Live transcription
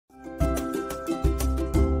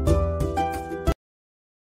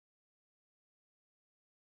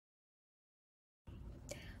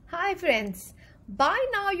Hi friends, by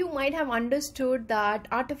now you might have understood that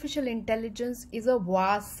artificial intelligence is a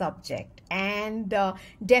vast subject and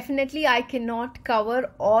definitely I cannot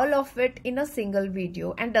cover all of it in a single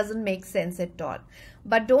video and doesn't make sense at all.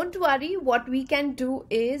 But don't worry, what we can do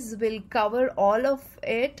is we'll cover all of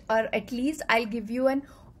it, or at least I'll give you an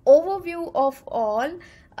overview of all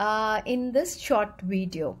in this short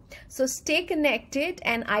video. So stay connected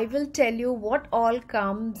and I will tell you what all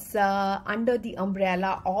comes under the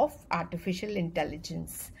umbrella of artificial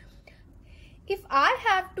intelligence. If I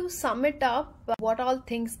have to sum it up, what all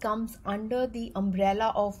things comes under the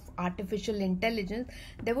umbrella of artificial intelligence,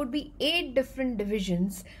 there would be 8 different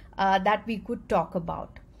divisions that we could talk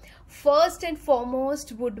about. First and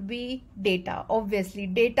foremost would be data. Obviously,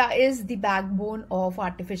 data is the backbone of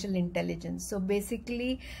artificial intelligence. So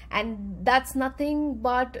basically, and that's nothing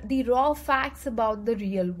but the raw facts about the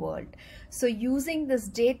real world. So using this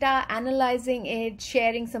data, analyzing it,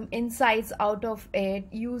 sharing some insights out of it,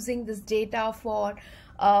 using this data for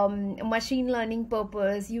machine learning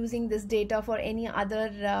purpose, using this data for any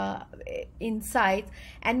other insights.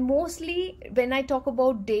 And mostly when I talk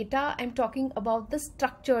about data, I'm talking about the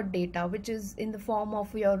structured data, which is in the form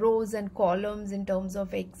of your rows and columns in terms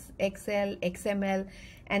of Excel, XML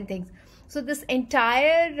and things. So this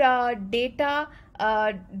entire data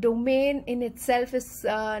domain in itself is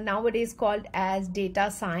nowadays called as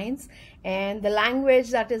data science, and the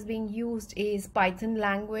language that is being used is Python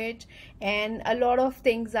language, and a lot of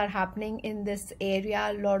things are happening in this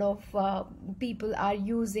area. A lot of people are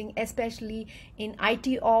using, especially in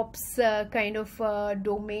IT ops kind of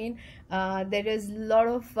domain. There is a lot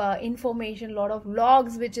of information, a lot of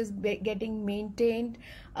logs which is getting maintained,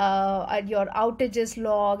 your outages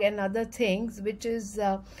log and other things, which is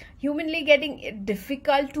humanly getting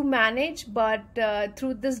difficult to manage, but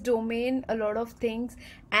through this domain a lot of things,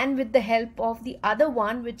 and with the help of the other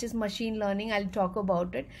one, which is machine learning, I'll talk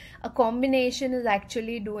about it, a combination is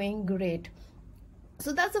actually doing great.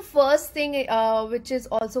 So that's the first thing, which is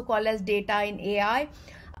also called as data in AI.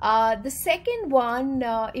 The second one,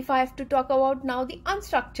 if I have to talk about now, the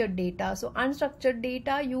unstructured data. So unstructured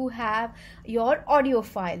data, you have your audio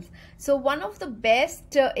files. So one of the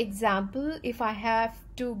best example, if I have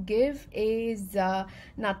to give, is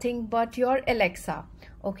nothing but your Alexa.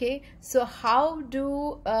 Okay, so how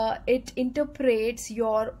do it interprets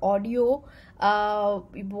your audio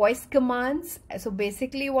voice commands? So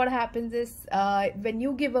basically what happens is when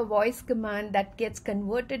you give a voice command, that gets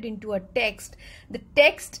converted into a text. The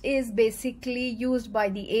text is basically used by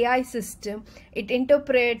the AI system. It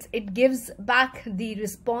interprets, it gives back the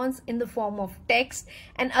response in the form of text,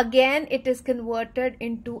 and again it is converted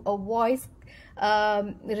into a voice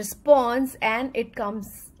response, and it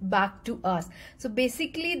comes back to us. So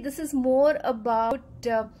basically this is more about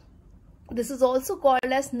this is also called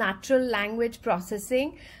as natural language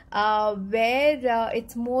processing, where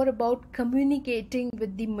it's more about communicating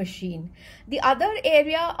with the machine. The other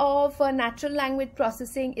area of natural language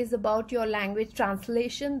processing is about your language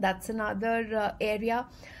translation. That's another area.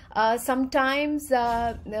 Sometimes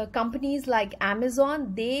companies like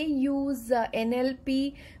Amazon, they use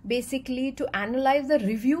NLP basically to analyze the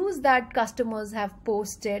reviews that customers have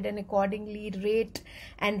posted and accordingly rate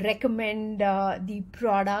and recommend the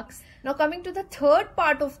products. Now coming to the third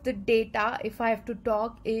part of the data, if I have to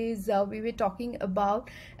talk, is we were talking about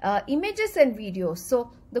images and videos.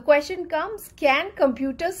 So the question comes, can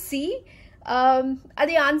computers see? The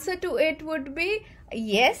answer to it would be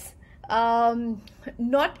yes.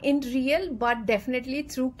 Not in real, but definitely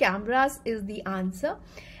through cameras is the answer.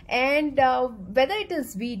 And whether it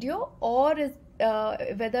is video or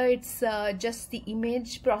whether it's just the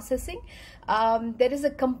image processing, there is a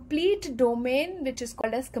complete domain which is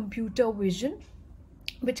called as computer vision,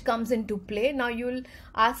 which comes into play. Now you'll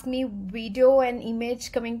ask me, video and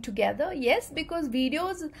image coming together? Yes, because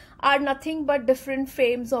videos are nothing but different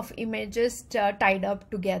frames of images tied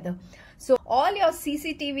up together. So all your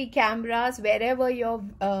CCTV cameras, wherever your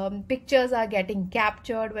pictures are getting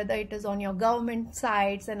captured, whether it is on your government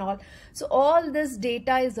sites and all, so all this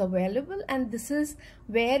data is available, and this is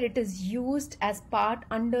where it is used as part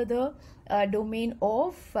under the domain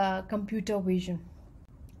of computer vision.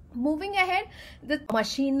 Moving ahead, the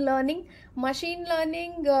machine learning. Machine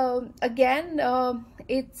learning, again,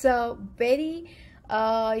 it's a very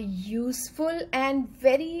useful and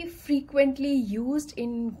very frequently used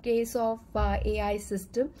in case of AI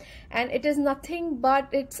system, and it is nothing but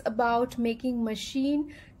it's about making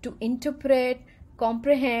machine to interpret,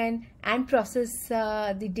 comprehend and process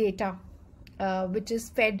the data which is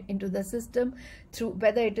fed into the system through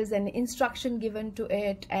whether it is an instruction given to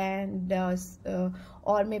it, and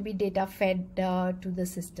or maybe data fed to the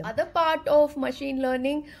system. Other part of machine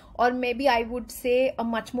learning, or maybe I would say a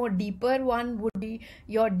much more deeper one, would be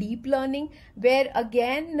your deep learning, where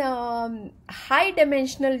again high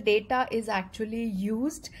dimensional data is actually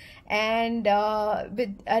used, and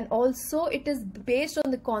also it is based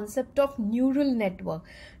on the concept of neural network.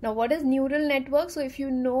 Now, what is neural network? So if you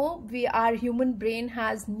know, our human brain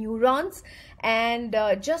has neurons, and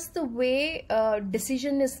just the way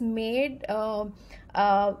decision is made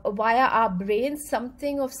via our brains,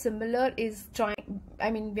 something of similar is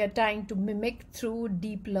we are trying to mimic through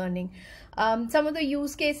deep learning. Some of the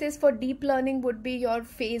use cases for deep learning would be your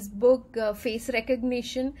Facebook face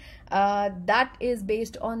recognition, that is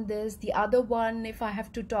based on this. The other one, if I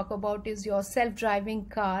have to talk about, is your self-driving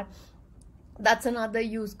car. That's another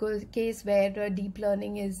use case where deep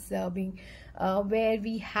learning is being where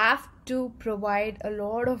we have to provide a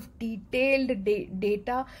lot of detailed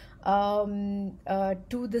data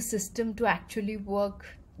to the system to actually work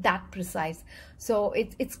that precise. So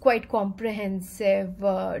it's quite comprehensive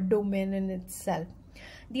domain in itself.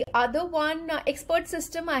 The other one, expert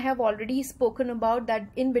system, I have already spoken about that.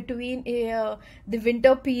 In between the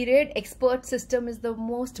winter period, expert system is the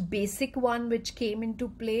most basic one which came into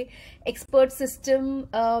play. Expert system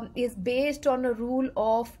is based on a rule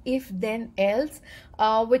of if then else,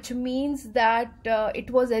 which means that it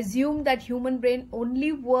was assumed that human brain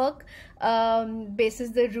only work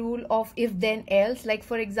basis the rule of if then else. Like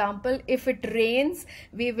for example, if it rains,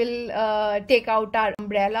 we will take out our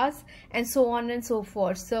umbrellas, and so on and so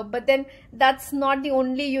forth. So but then that's not the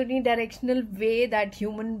only unidirectional way that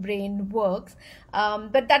human brain works,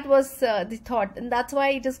 but that was the thought, and that's why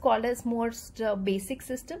it is called as most basic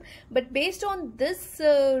system. But based on this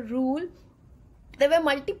rule, there were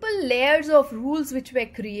multiple layers of rules which were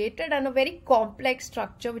created, and a very complex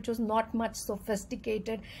structure which was not much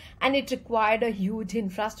sophisticated, and it required a huge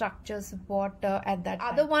infrastructure support at that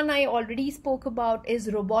time. Other one I already spoke about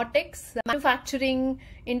is robotics. The manufacturing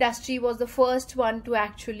industry was the first one to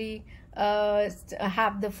actually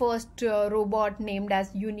have the first robot named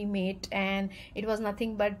as Unimate, and it was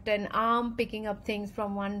nothing but an arm picking up things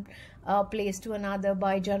from one place to another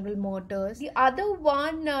by General Motors. The other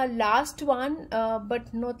one, last one,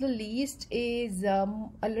 but not the least, is a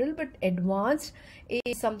little bit advanced,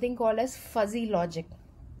 is something called as fuzzy logic.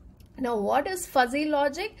 Now, what is fuzzy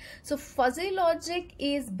logic? So fuzzy logic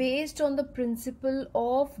is based on the principle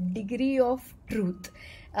of degree of truth,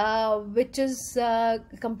 which is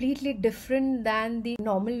completely different than the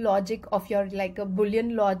normal logic of your, like a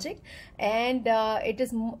Boolean logic, and it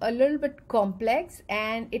is a little bit complex,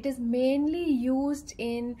 and it is mainly used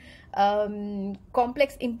in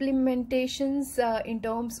complex implementations in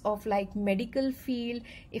terms of like medical field.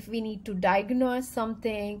 If we need to diagnose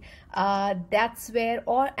something, that's where,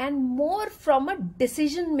 and more from a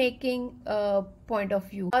decision making point of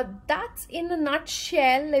view. That's in a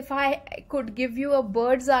nutshell, if I could give you a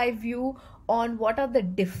bird's eye view on what are the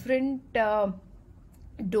different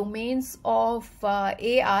domains of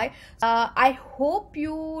AI. I hope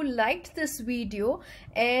you liked this video,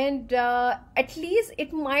 and at least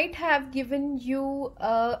it might have given you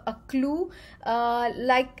a clue,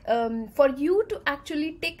 for you to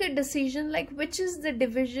actually take a decision, like which is the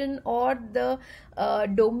division or the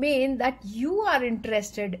domain that you are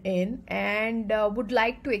interested in and would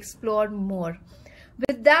like to explore more.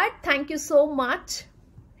 With that, thank you so much.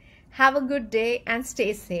 Have a good day and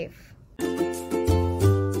stay safe.